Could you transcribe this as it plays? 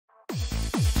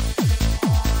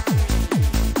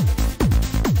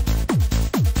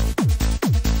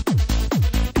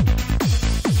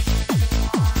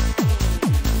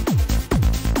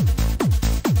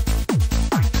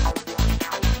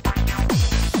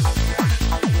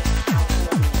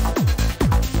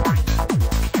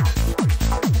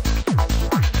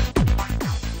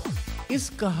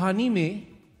कहानी में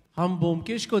हम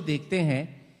ब्योमकेश को देखते हैं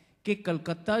कि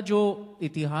कलकत्ता जो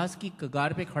इतिहास की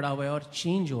कगार पे खड़ा हुआ है और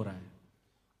चेंज हो रहा है,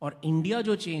 और इंडिया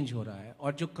जो चेंज हो रहा है,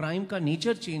 और जो क्राइम का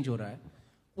नेचर चेंज हो रहा है,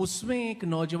 उसमें एक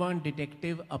नौजवान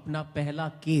डिटेक्टिव अपना पहला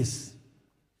केस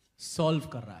सॉल्व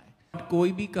कर रहा है।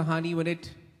 कोई भी कहानी when it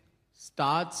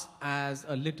starts as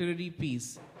a literary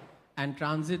piece and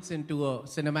transits into a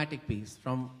cinematic piece,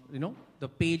 from the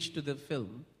page to the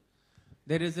film,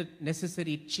 there is a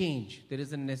necessary change, there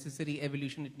is a necessary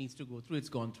evolution it needs to go through. It's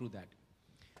gone through that,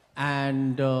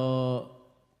 and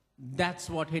that's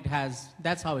how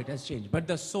it has changed. But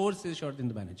the source is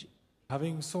Shardinda Banerjee.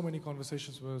 Having so many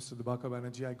conversations with Mr. Dibakar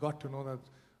Banerjee, I got to know that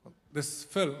this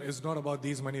film is not about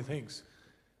these many things.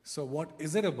 So what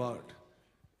is it about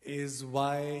is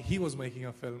why he was making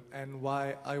a film and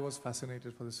why I was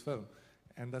fascinated for this film.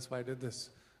 And that's why I did this.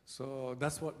 So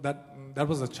that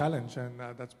was a challenge, and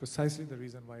that's precisely the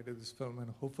reason why I did this film.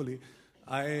 And hopefully,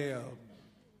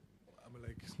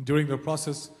 during the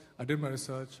process, I did my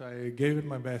research, I gave it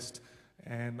my best,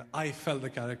 and I felt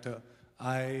the character.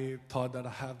 I thought that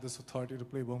I have this authority to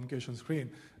play Byomkesh on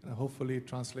screen, and hopefully it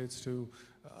translates to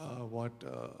what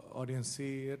audience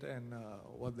see it and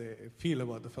what they feel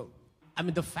about the film. I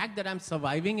mean, the fact that I'm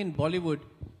surviving in Bollywood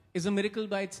is a miracle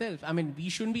by itself. I mean, we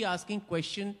shouldn't be asking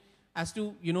question as to,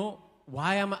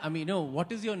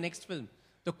 what is your next film?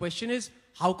 The question is,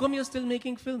 how come you're still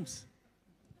making films?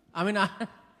 I mean,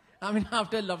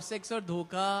 after Love, Sex or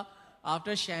Dhoka,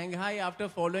 after Shanghai, after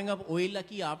following up Oye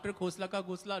Lucky, after Khosla Ka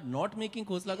Khosla, not making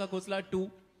Khosla Ka Khosla 2,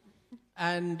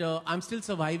 and I'm still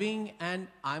surviving, and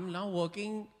I'm now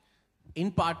working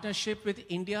in partnership with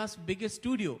India's biggest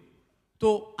studio.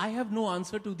 So I have no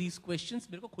answer to these questions.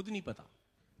 मेरे को खुद नहीं पता.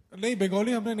 नहीं,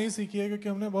 बंगाली हमने नहीं सीखी है, क्योंकि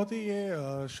हमने बहुत ही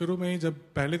ये शुरू में ही जब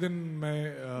पहले दिन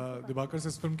मैं दिवाकर से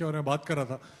इस फिल्म के बारे में बात कर रहा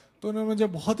था, तो उन्होंने मुझे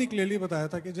बहुत ही क्लियरली बताया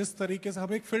था कि जिस तरीके से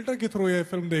हम एक फिल्टर के थ्रू ये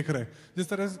फिल्म देख रहे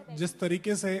हैं, जिस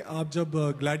तरीके से आप जब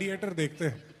ग्लैडिएटर देखते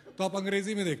हैं तो आप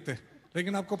अंग्रेजी में देखते हैं,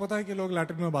 लेकिन आपको पता है कि लोग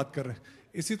लैटिन में बात कर रहे हैं,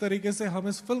 इसी तरीके से हम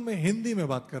इस फिल्म में हिंदी में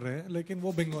बात कर रहे हैं, लेकिन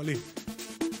वो बंगाली।